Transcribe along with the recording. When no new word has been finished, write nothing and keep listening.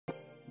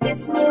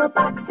This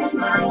mailbox is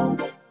mine,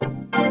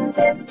 and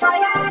this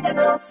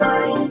triagonal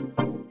sign.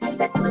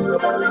 That blue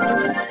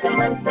balloon, the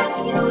month of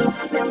June,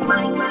 they're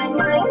mine, mine,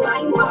 mine,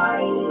 mine,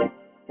 mine.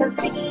 The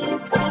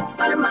Ziggy's sweets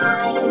are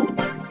mine,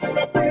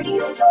 that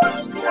birdie's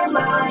tweets are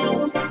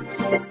mine.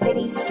 The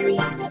city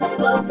streets,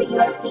 both of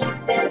your feet,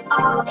 they're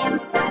all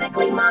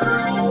emphatically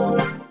mine.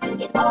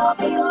 It all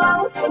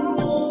belongs to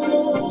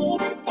me,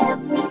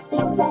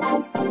 everything that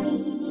I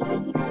see.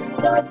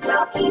 North,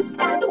 south,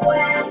 east, and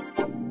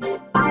west,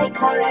 I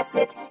caress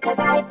it, 'cause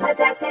I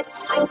possess it.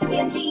 I'm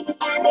stingy,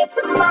 and it's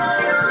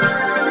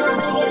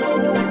mine.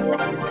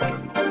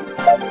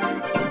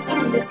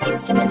 And this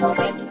instrumental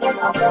break is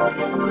also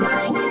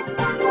mine.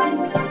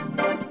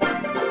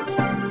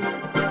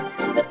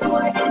 The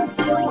floor and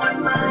ceiling are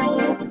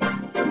mine.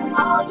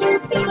 All your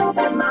feelings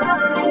are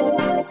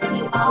mine.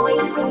 You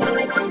always knew